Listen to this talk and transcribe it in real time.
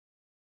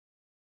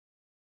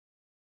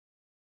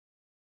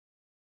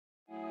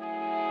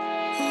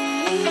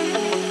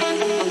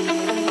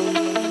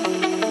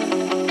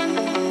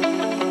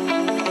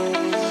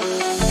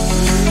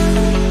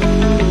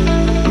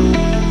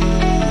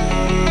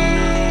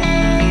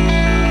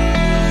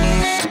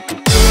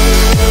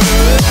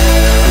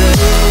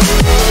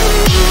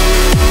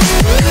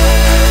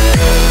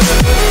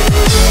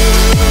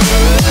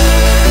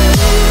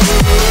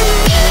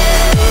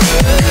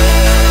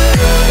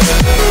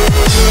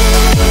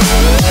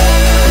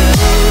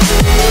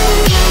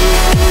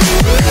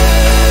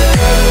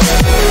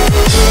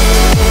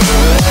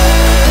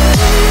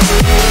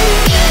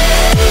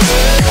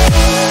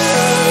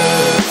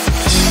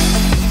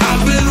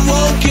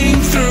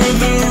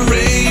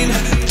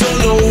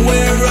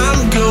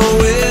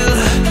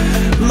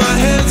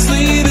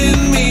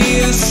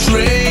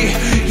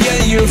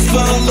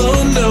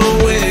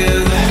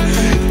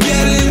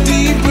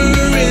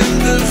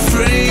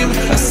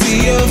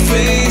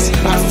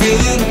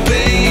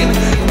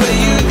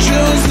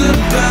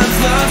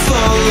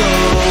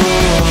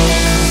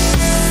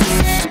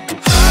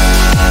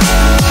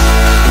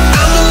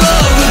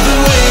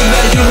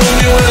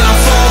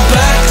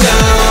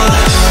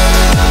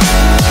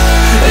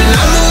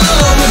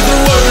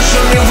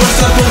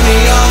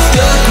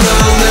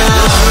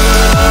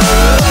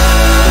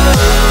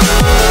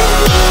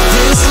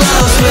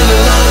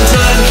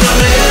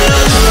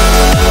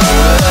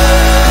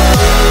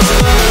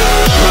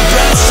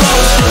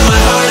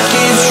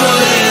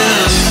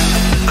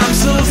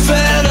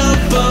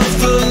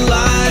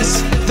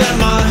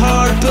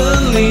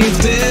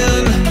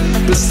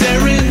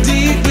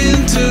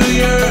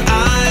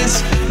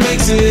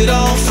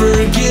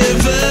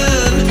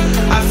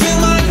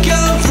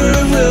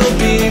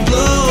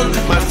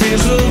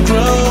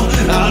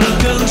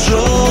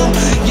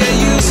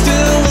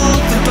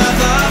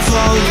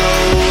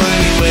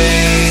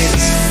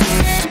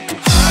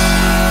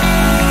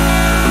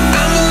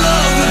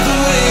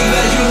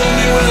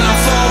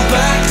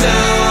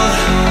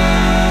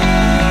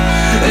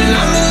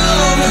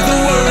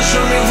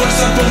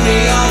put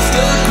me off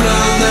the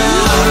ground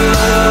now.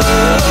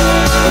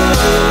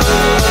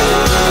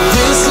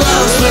 This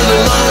love's been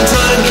a long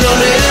time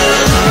coming.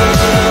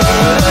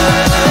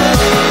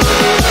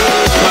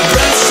 My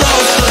breath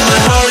stalls but my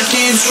heart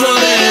keeps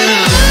running.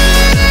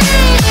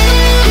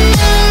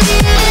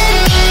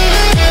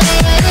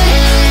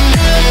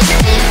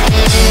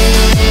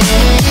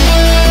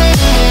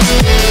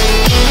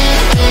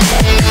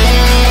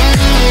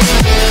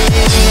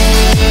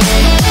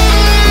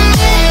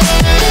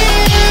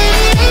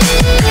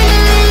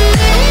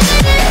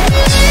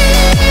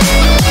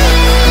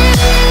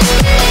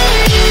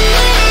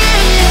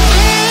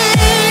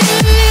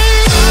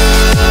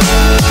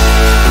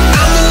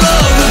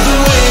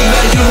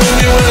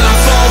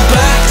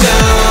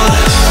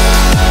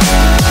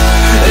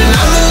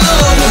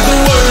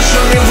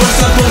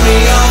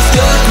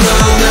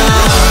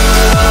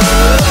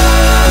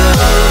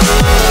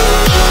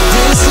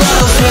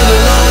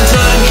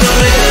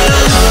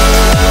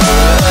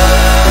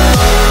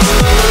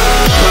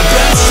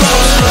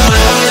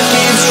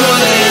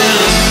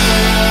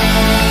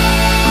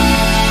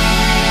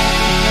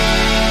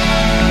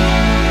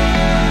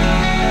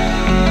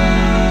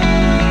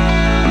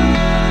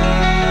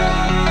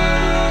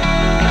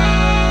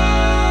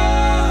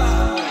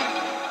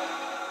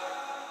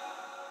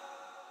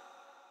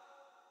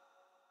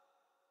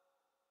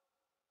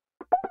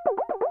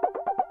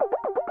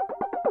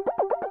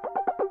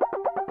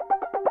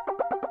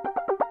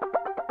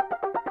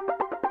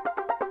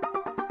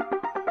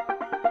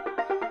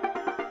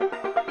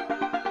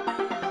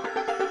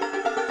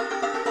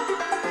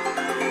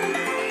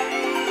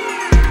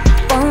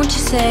 Won't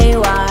you say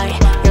why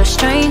you're a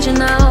stranger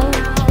now?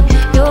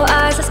 Your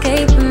eyes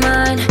escaping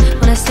mine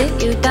when I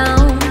sit you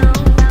down.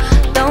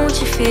 Don't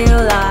you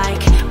feel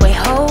like we're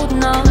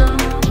holding on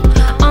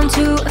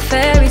onto a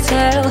fairy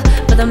tale,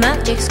 but the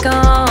magic's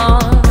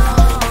gone?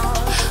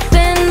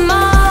 Been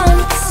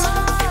months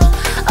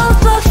of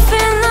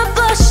buffing the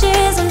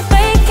blushes and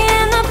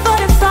faking the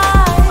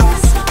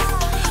butterflies.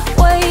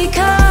 Wake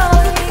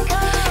up,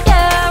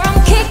 yeah, I'm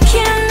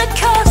kicking the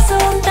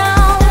castle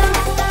down.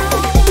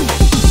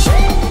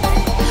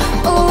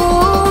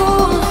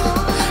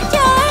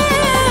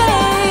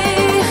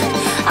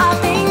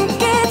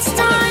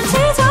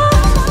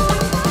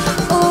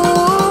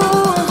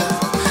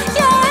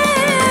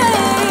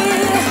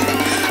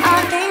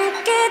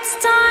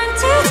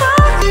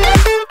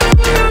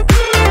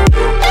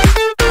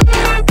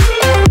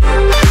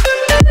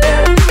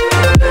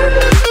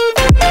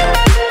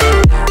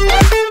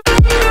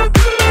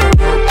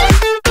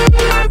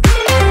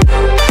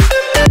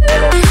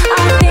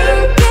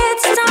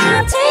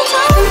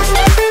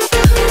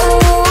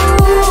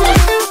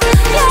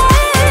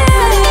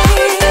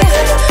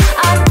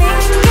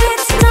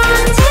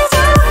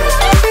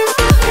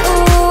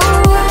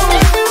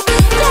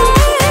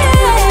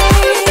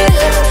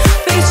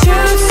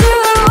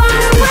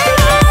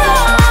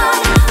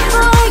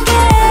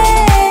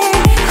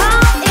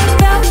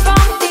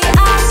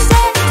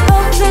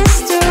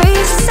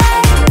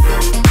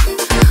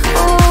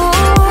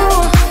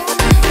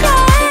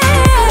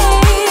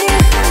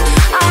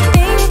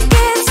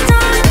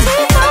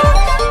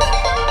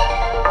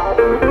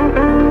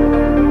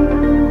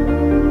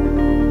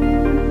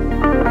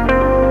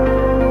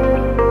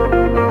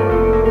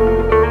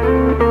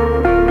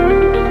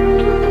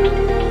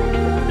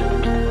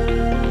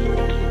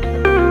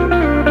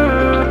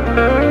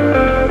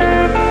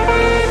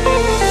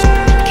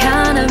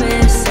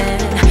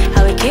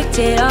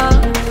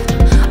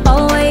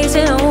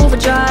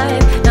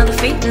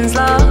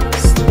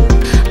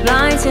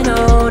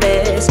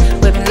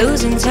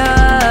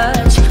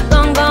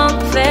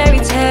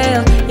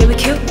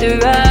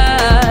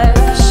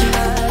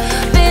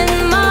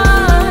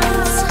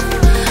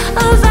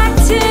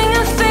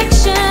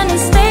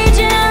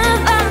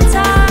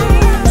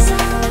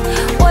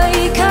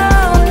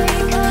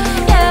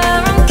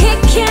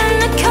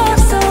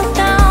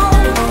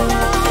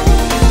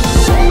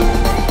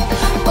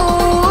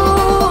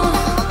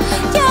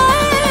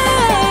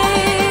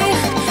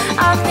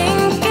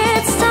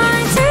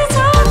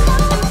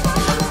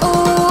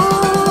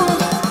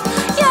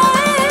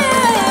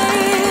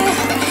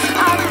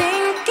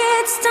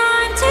 It's time.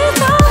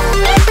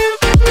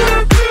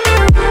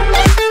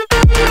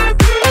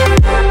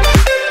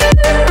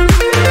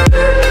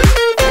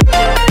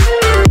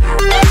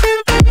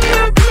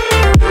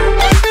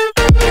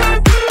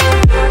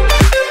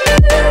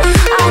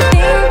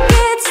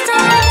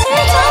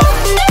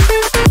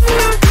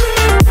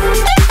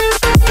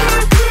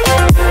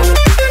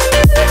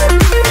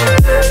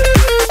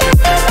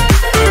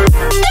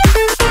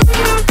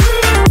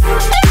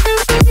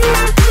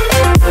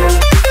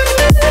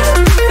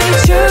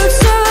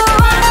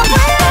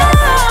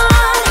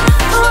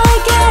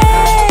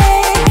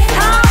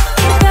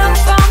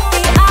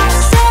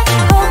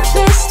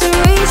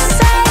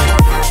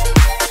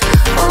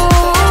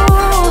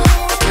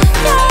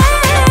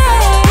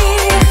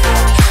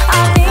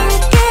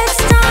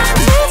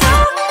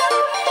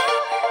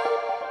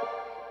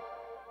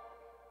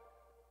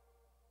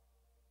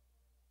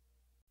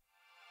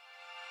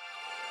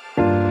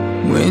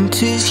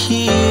 Winter's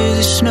here,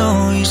 the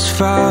snow is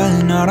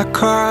falling on our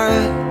car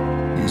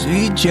as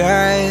we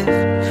drive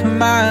for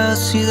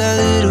miles to that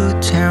little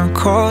town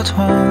called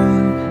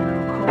home.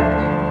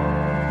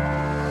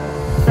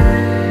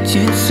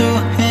 Tinsel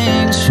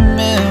hangs from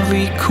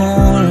every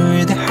corner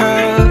of the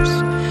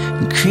house,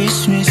 and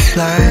Christmas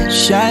lights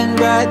shine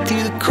bright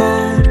through the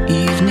cold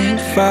evening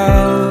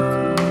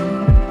fog.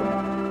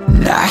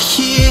 And I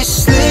hear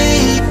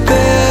sleigh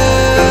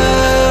bells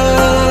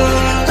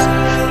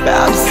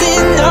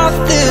bouncing off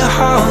the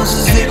halls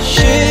as the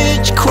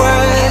church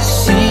choir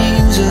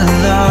sings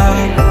along.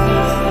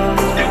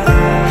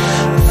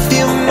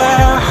 Feel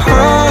my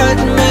heart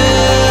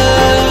melt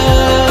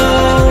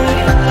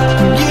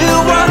when you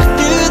walk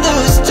through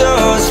those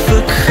doors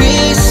for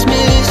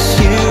Christmas.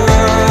 You're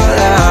all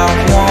I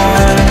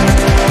want.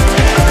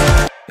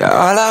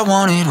 All I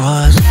wanted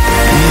was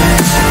you.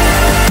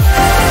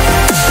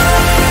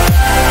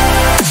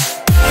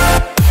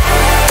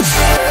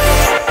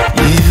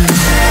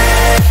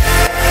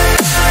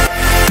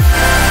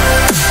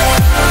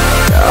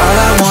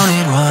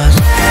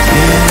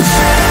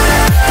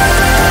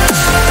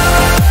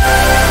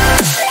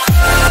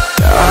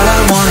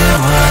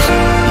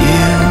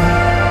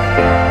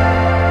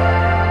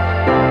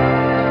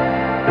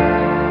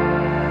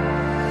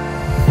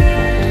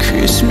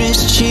 Christmas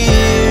cheer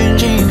and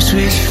drinks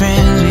with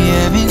friends we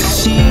haven't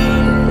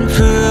seen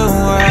for a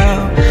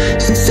while,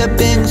 since I've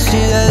been to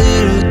that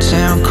little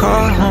town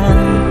called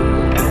home.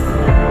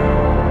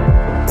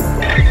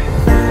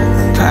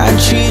 Pine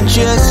tree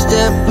dressed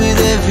up with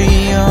every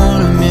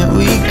ornament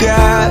we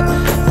got,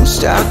 and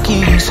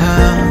stockings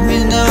hung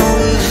with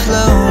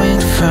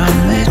overflowing from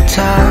the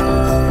top.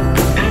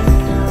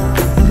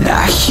 And I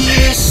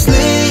hear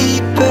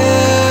sleigh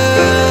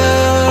bells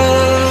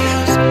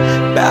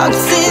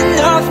bouncing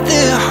off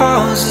the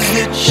halls as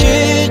the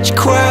church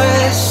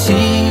choir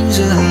sings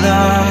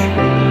along.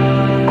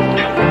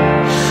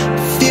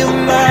 Feel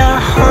my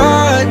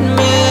heart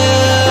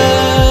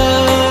melt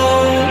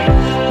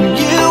when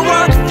you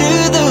walk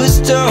through those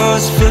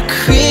doors for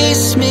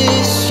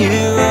Christmas.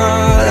 You're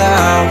all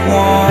I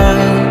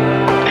want.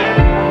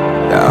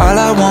 All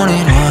I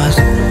wanted was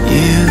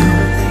you.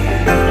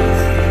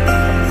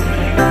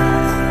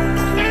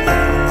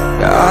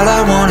 All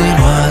I wanted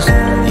was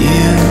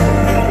you.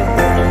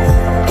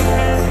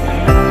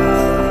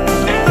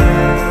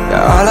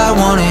 All I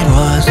wanted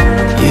was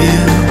you.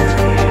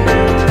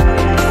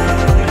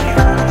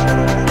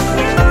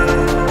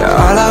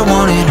 All I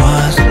wanted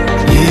was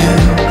you.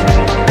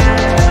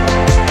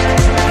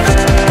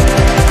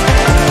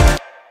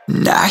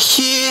 And I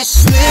hear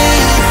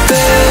sleigh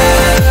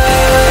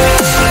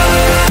bells.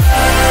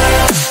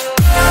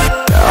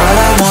 All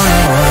I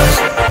wanted was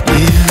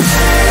you.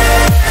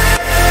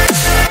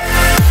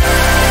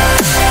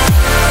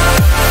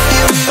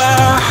 Feel my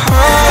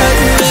heart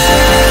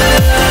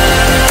melt.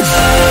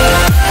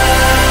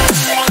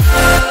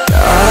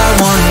 All I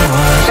wanted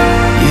was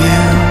you.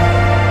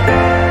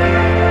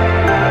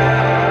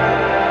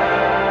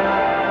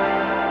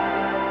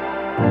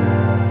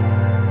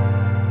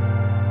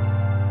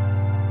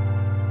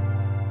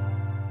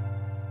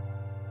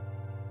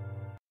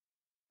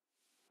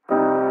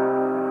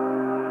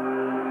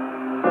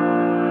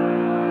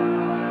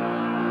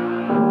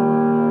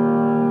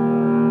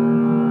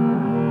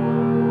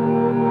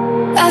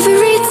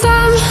 Every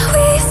time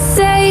we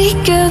say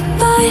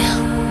goodbye,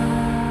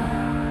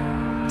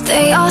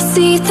 they all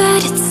see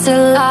that it's a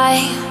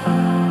lie.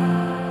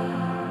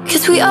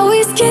 'Cause we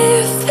always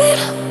give it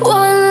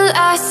one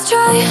last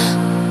try.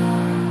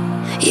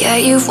 Yeah,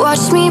 you've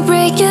watched me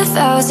break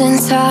 1,000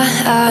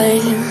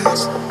 times.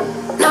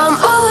 Now I'm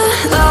all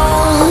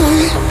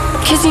alone,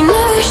 'cause you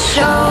never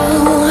show.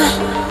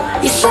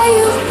 You say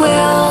you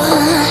will,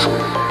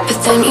 but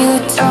then you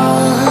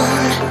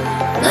don't.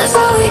 That's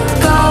how it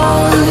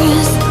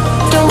goes.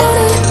 Don't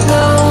wanna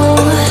know.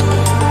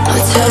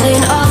 I'm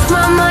turning off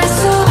my mind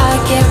so I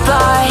get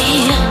by.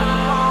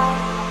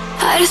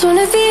 I just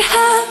wanna be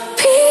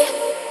happy,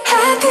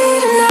 happy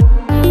tonight.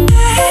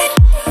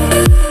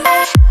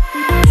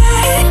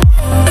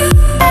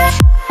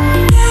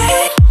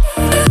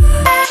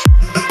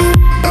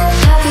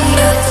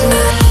 Happier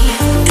tonight.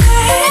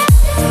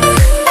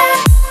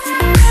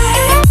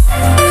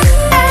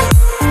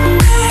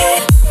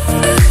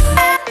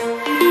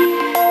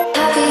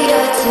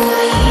 Happier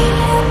tonight.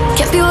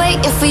 Can't be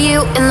waiting for you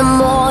in the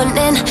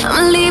morning.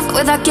 I'ma leave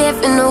without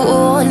giving a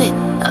warning.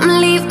 I'ma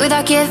leave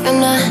without giving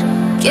a.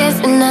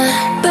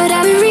 But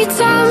every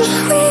time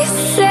we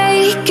say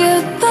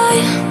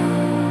goodbye,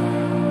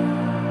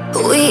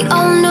 we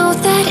all know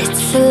that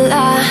it's a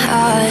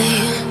lie.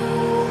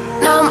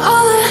 Now I'm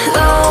all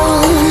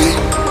alone,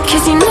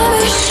 'cause you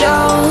never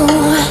show.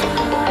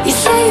 You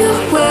say you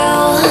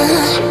will,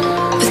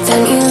 but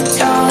then you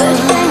don't.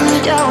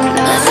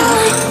 That's how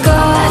it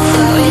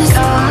goes.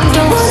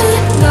 Don't wanna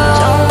know.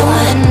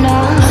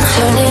 I'm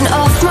turning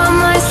off my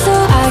mind so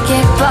I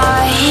get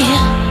by.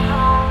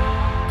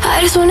 I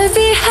just wanna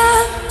be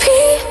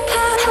happy,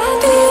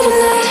 happy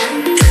tonight.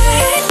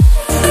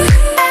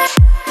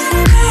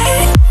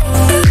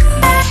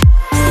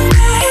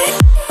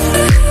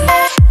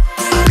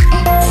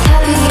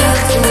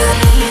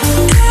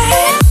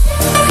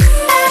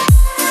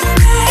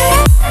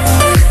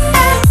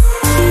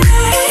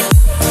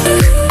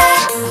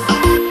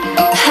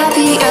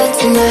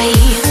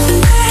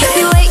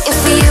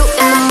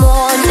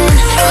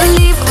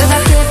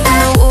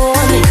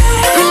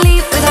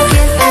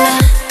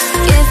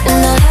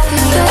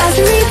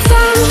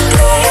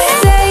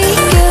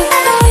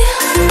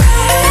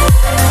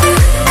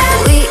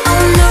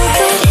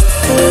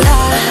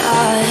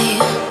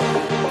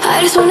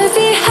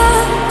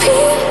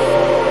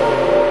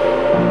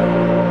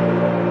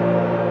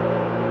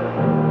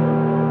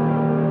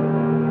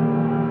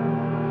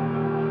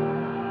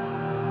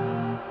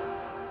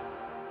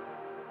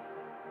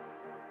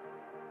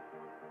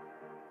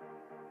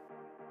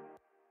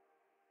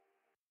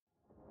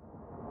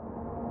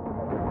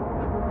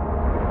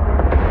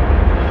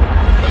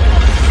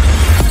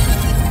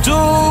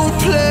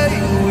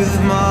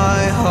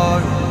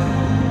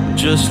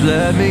 Just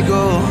let me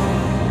go.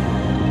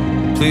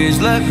 Please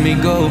let me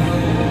go.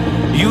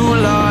 You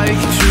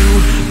like to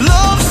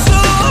love so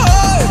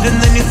hard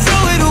and then you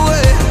throw it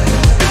away.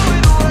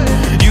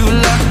 You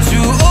like to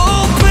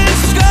open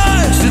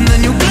skies and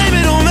then you blame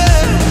it on me.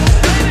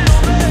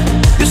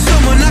 You're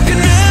someone I can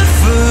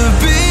never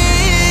be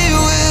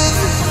with.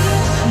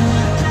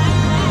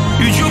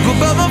 You joke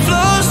about my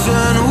flaws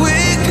and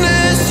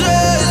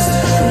weaknesses.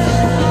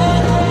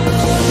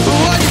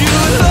 Why'd you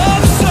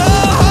love so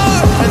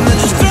hard and then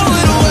just throw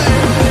it away?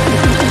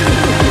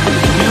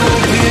 You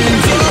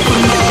opened up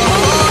my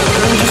heart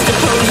just to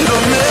close it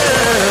on me.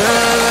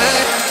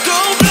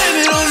 Don't blame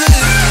it on me.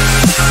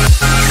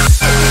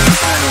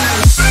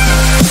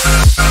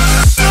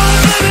 Don't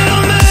blame it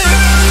on me.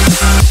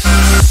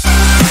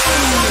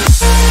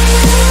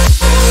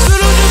 So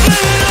don't you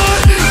blame it on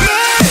me.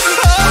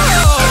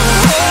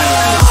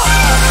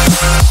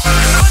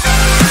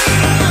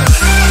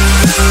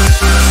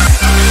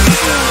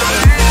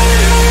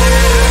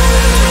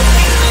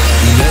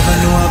 You never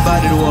knew how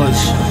bad it was.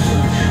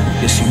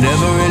 Guess you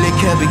never really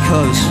cared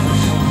because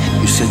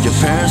you said your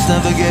parents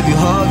never gave you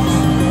hugs,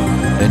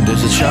 and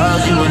as a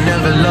child you were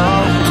never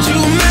loved. You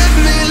made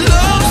me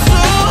love so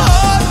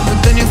hard, but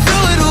then you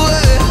threw it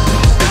away.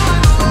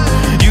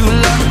 You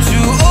like to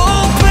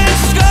open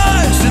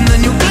skies and then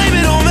you blame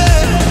it on me.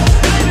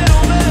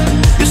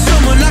 You're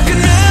someone I can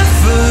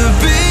never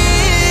be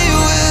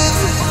with.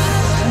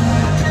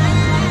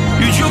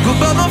 You joke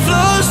about my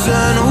flaws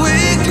and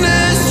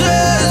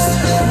weaknesses.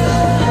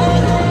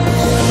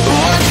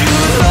 Why'd you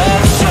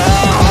love so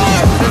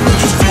hard and then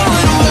just throw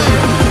it away?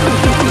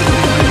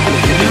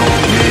 You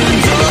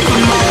opened up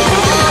my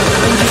heart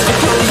and just to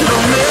close it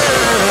on me.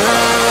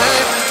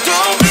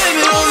 Don't blame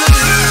it on me.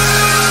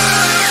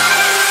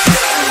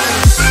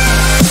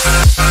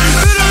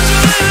 Don't you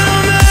blame it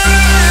on me.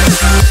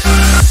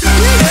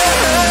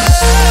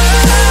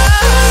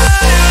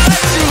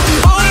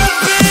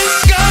 Open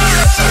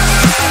skies.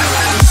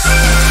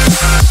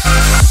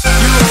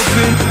 You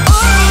open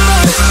all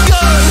my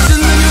scars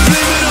and then you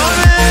blame it on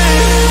me.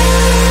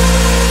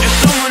 You're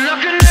someone I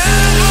can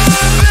never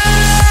be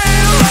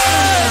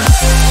with.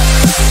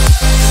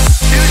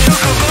 You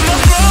joke about my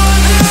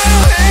flaws and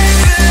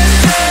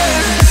weaknesses.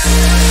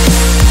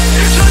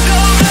 So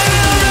don't blame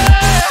it on me.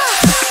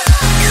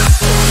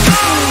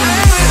 Don't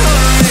blame it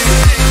on me.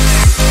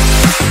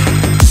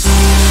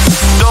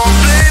 Don't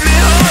blame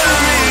it on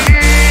me.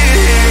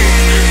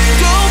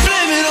 Don't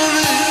blame it on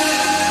me.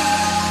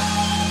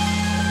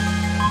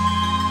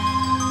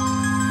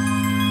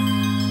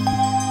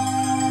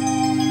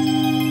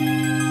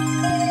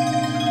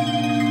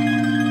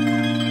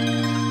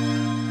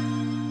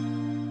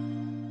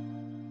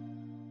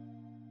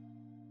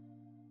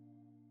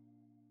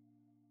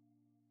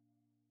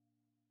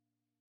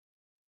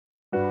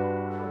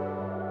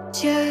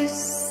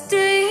 Just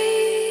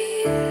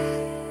stay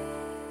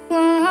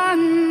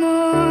one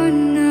more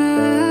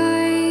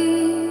night.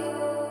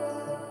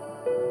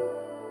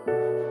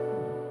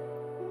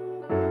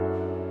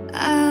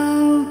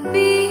 I'll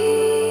be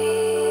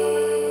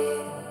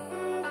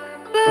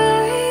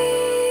by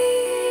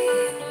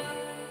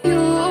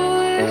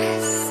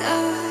your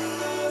side.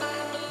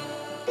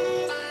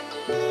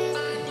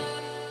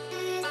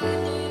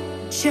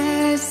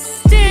 Just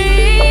stay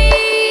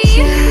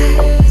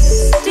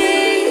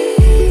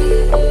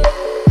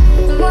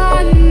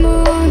one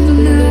more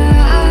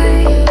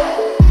night.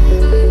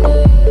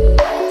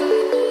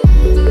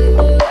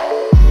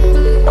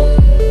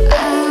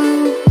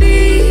 I'll be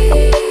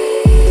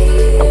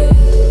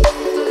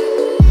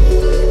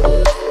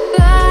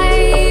by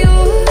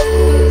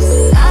your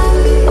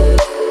side.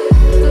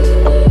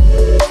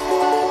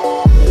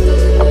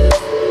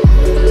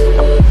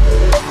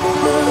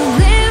 We'll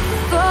live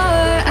for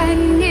a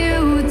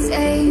new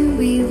day.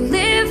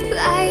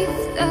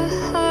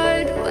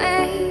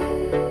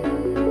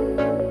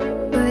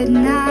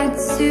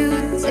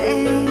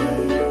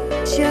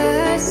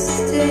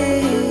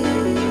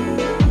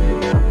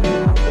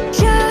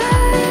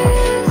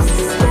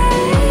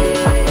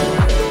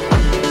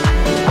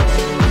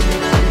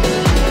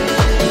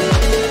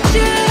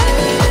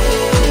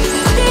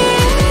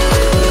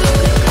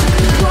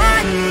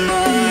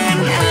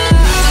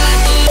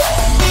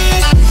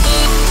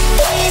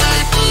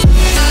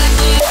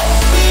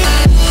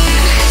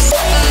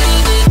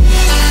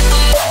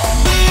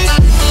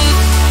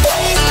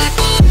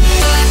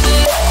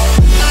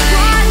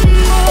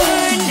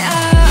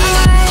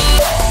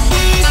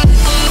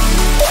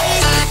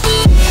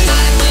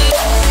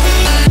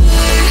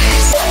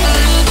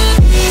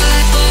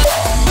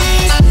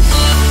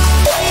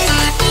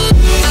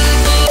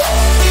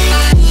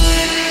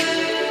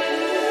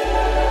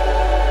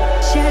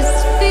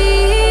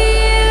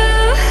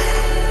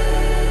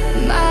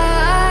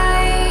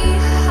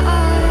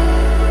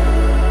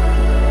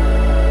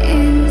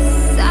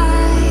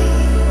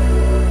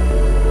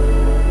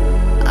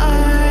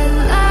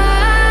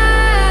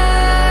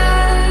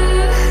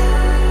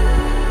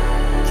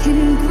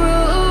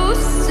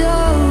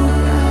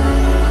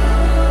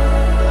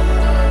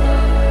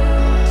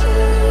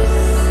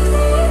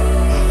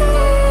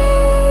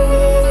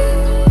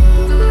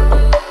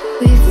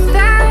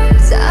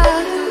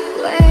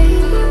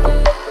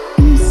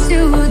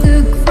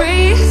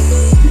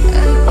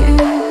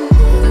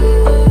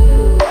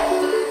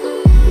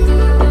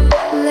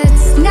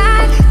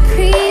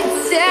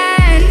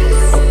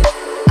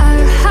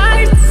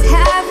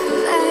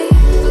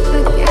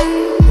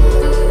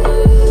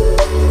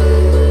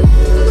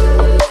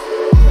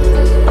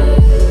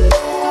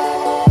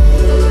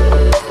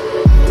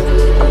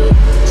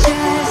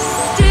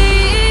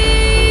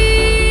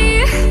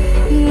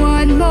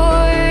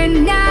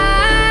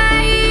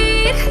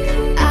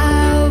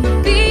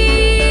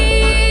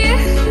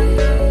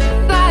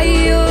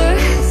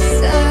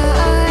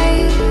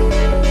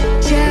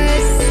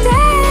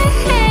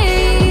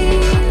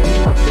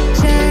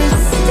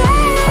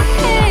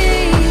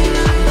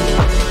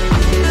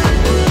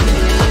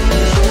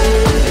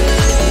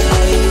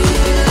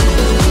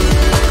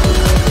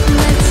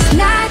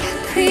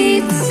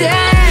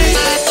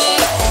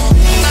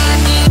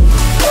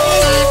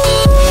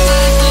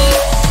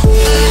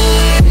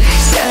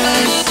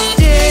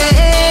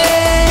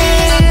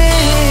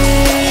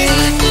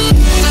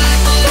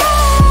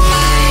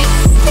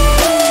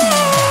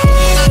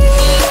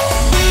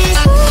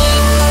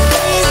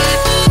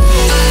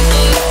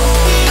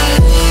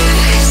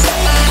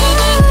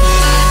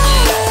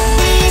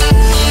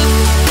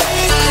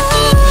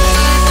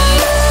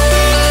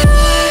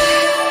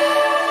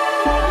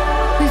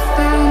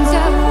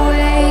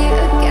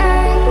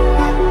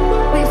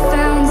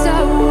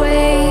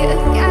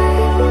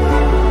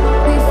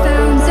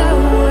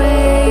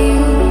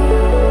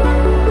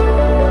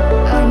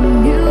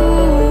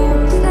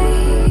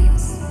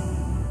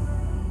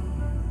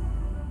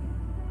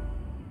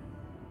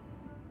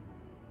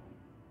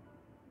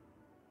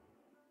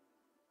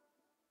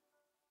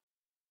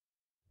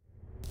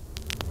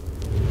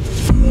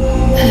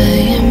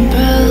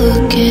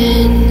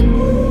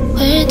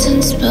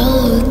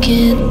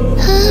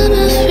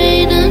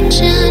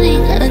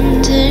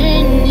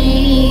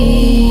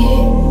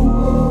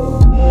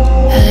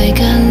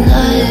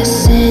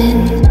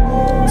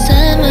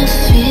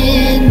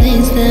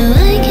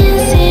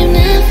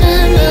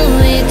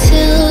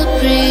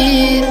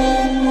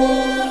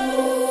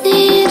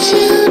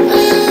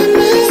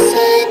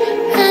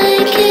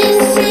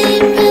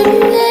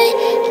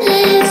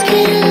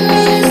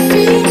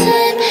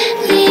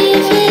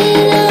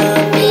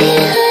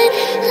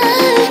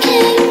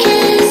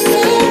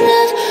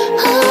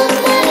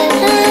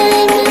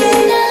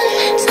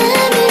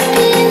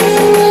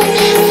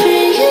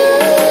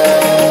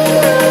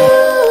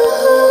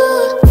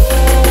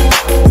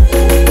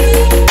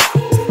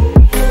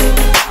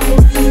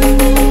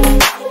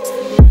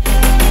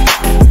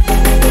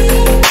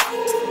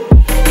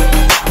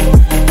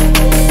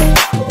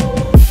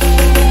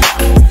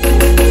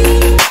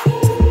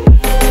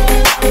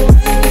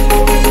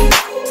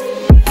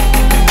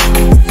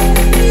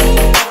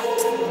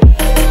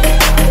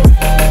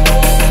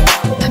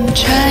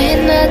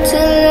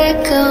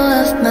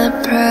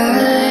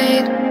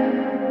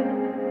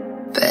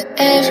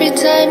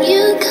 time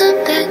you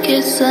come back,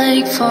 it's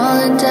like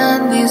falling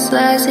down these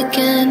lies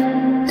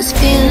again. This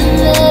feeling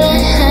that I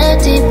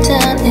have deep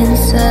down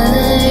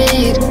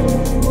inside,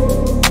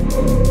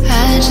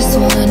 I just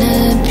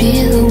wanna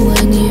be the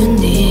one you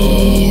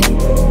need.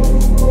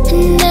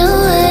 And now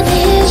I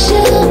need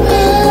you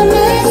by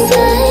my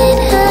side.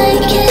 I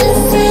can't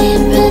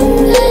sleep at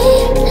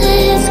night.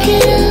 Let's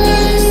get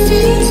lost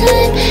in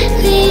time,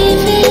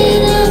 leave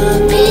it all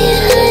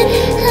behind.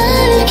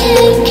 I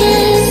can't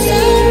get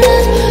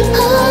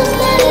enough of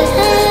that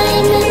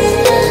I'm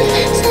enough.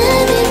 Let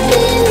me be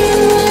the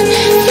one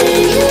for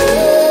you.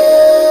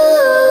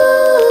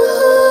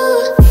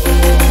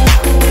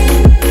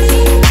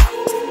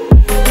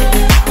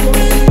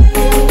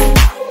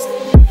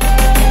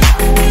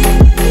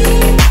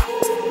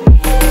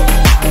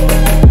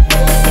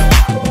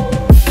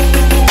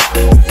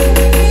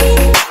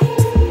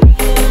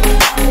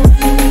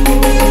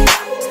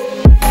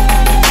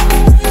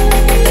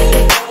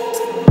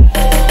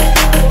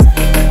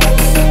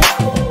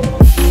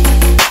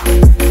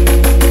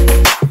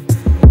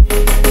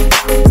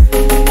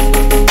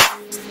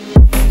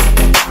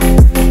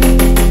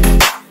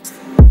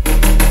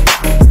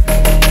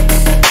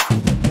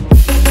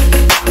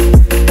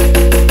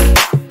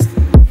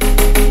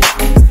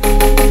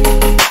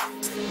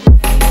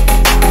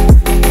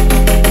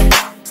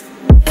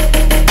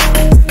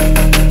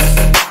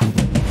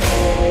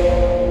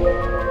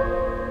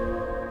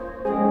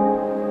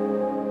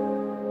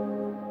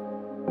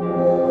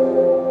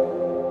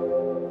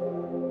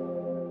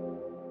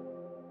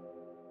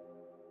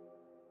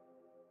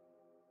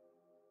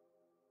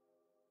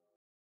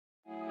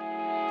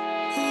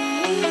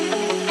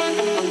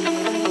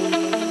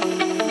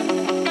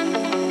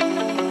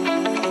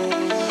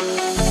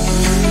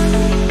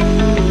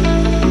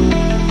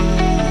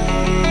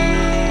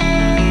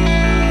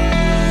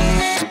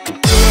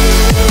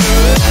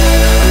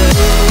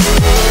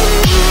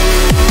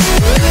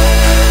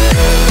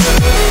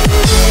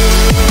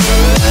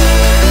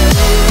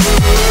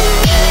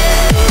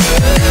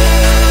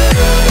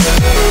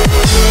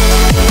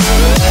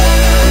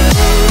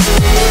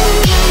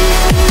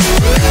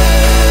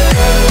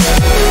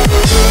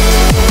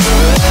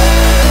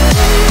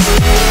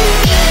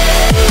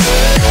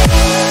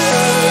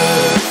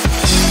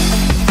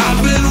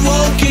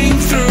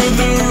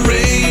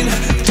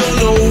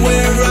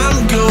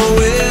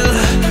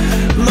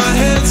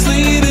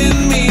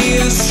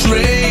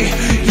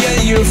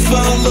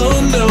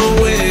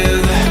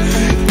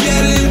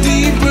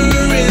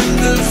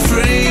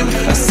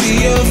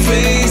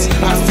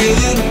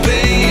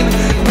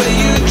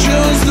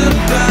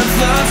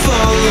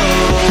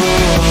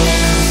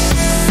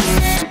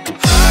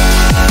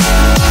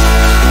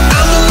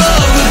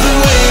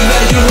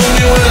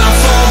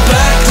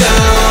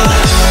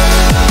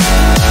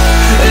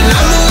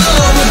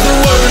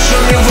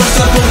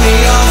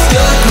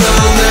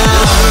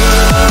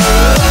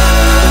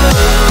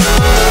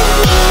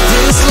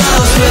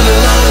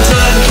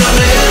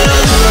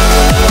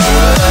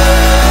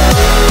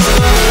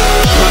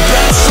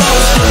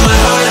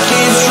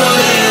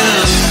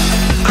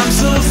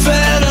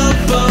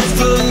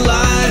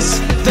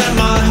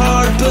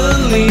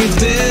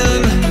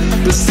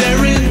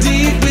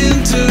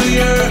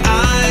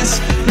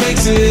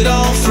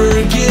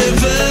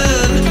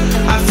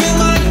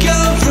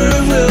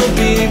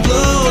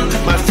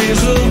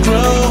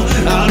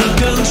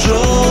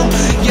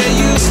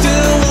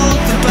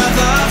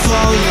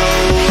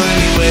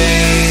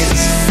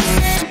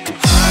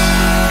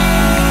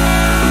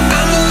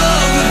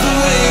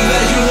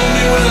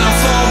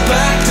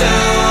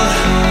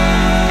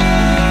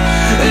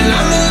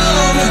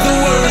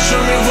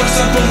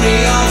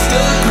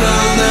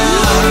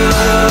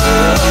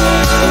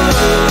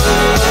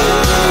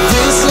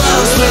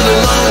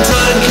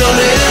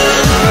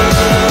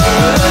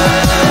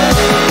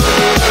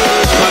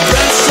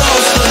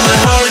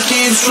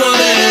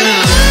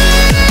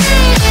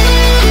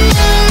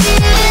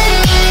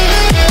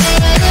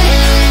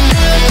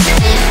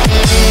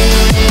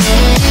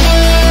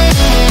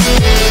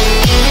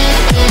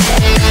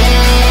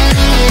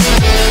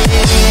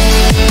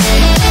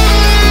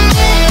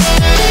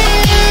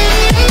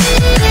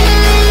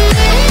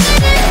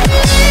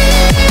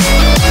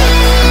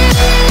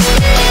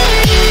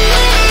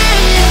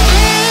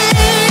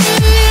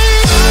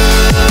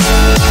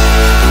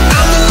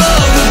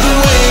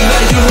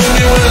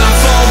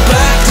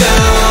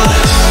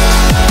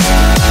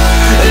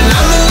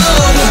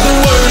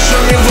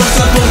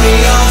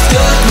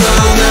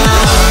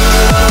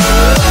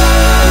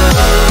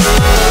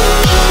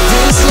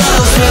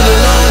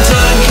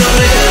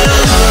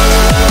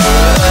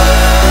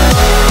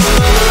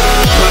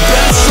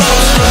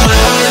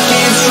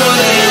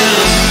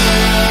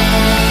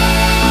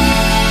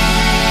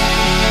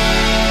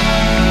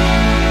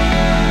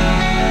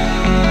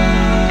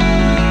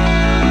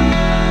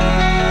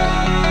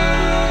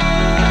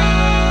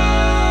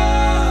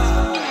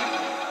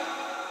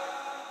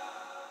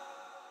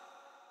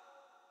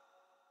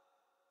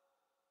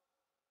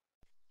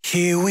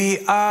 Here we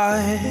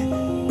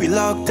are. We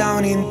locked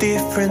down in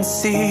different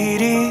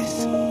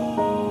cities,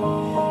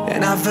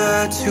 and our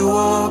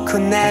virtual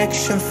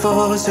connection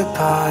falls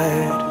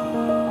apart.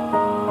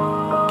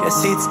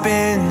 Guess it's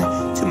been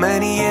too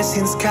many years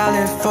since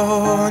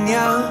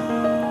California.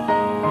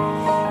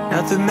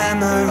 Now the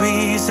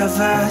memories of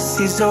us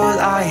is all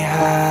I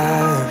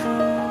have.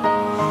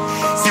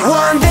 See,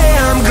 one day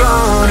I'm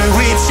gonna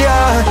reach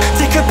ya,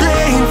 take a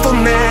plane for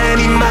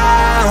many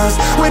miles.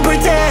 We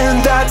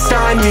pretend that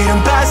time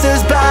didn't pass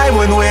us by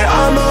when we're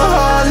on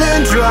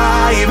Mulholland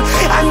Drive.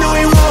 I know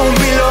it won't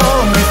be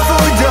long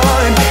before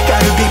dawn,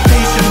 gotta be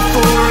patient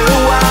for a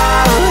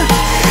while.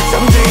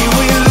 Someday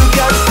we'll look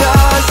at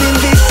stars in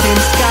this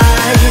same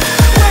sky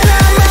when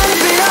I'm on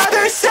the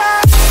other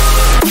side.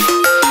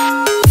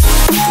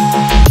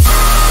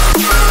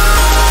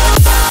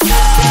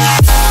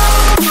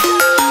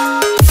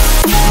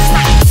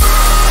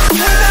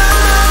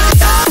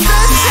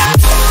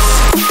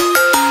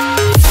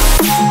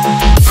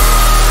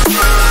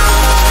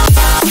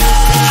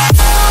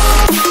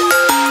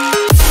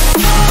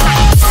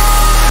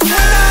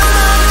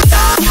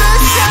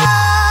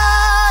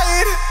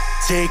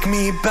 Take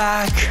me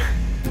back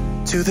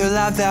to the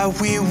life that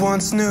we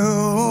once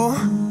knew,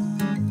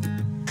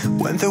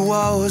 when the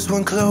walls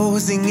weren't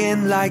closing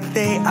in like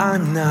they are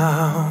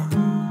now.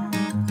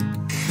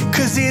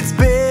 Cause it's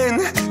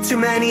been too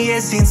many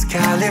years since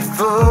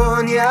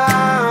California.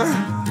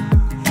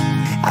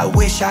 I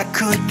wish I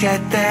could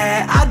get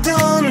there, I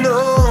don't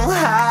know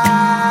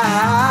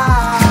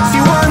how.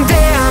 See, one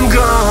day I'm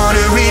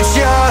gonna reach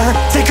ya,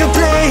 take a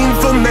plane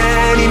for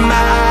many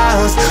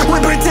miles. We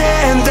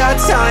pretend that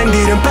time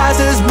didn't pass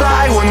us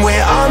by when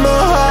we're on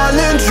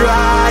Mulholland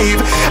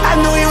Drive. I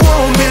know it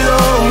won't be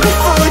long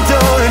before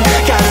dawn,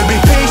 gotta be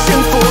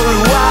patient for a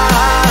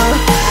while.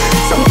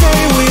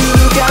 Someday we'll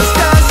look at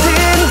stars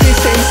in the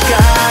same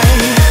sky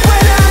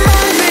when I'm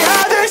on the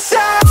other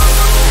side.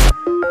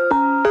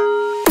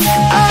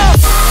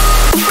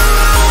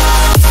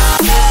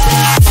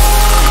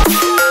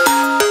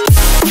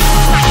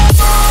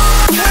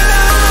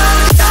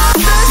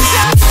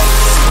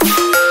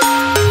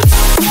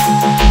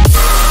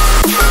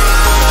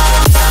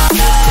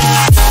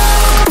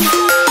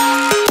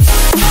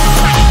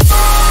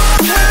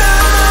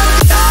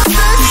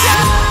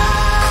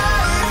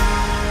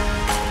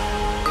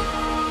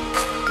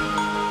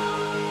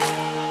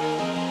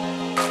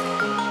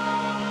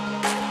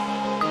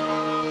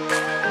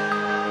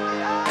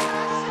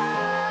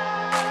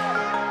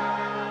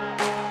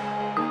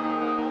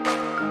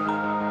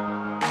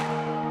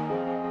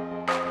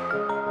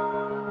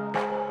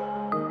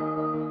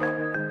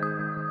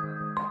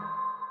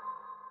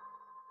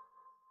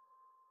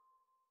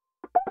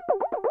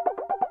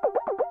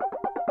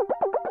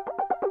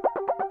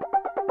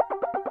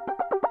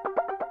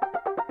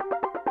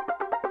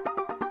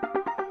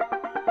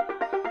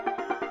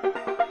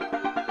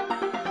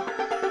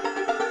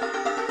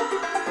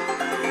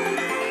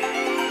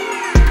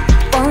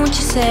 Won't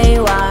you say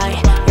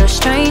why you're a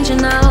stranger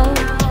now?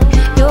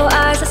 Your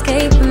eyes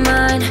escaping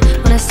mine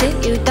when I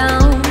sit you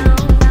down.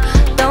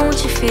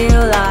 Don't you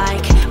feel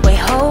like we're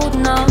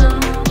holding on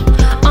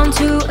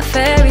onto a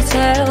fairy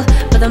tale,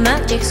 but the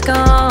magic's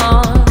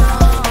gone?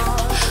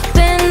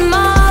 Been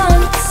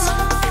months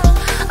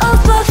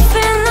of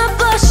bluffing the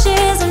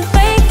blushes and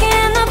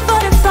faking the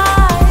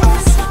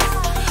butterflies.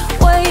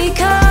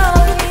 Wake up,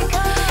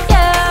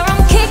 yeah,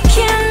 I'm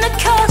kicking the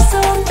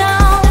castle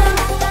down.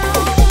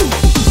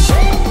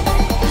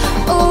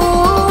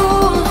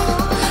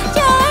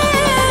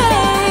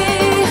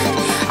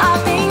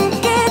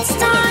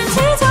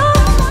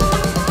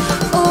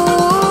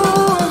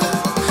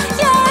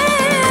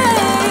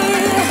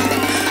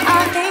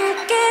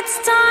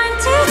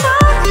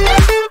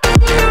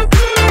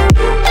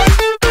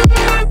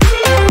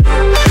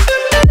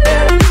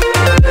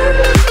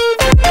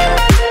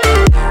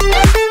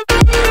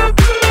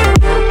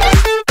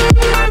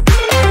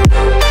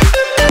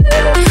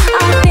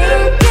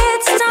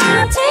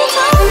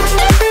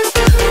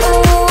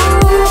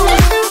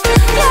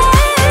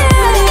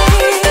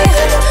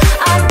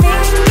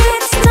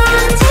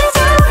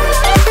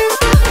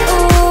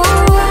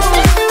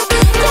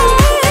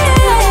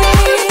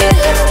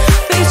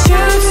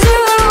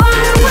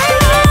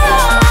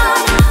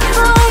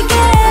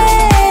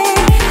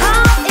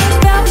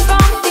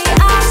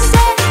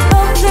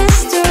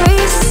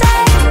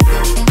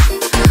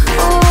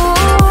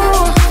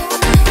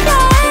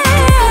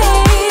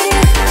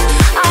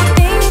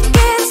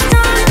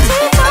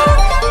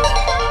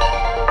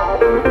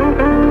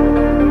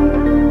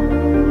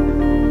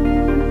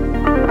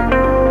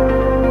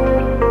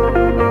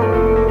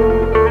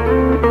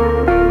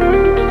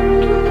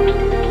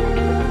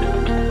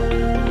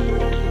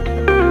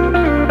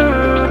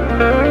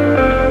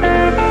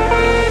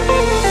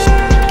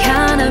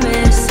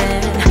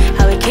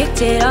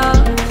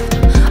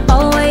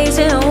 Always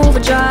in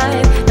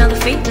overdrive, now the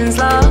feeling's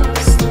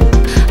lost.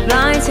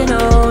 Blind to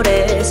notice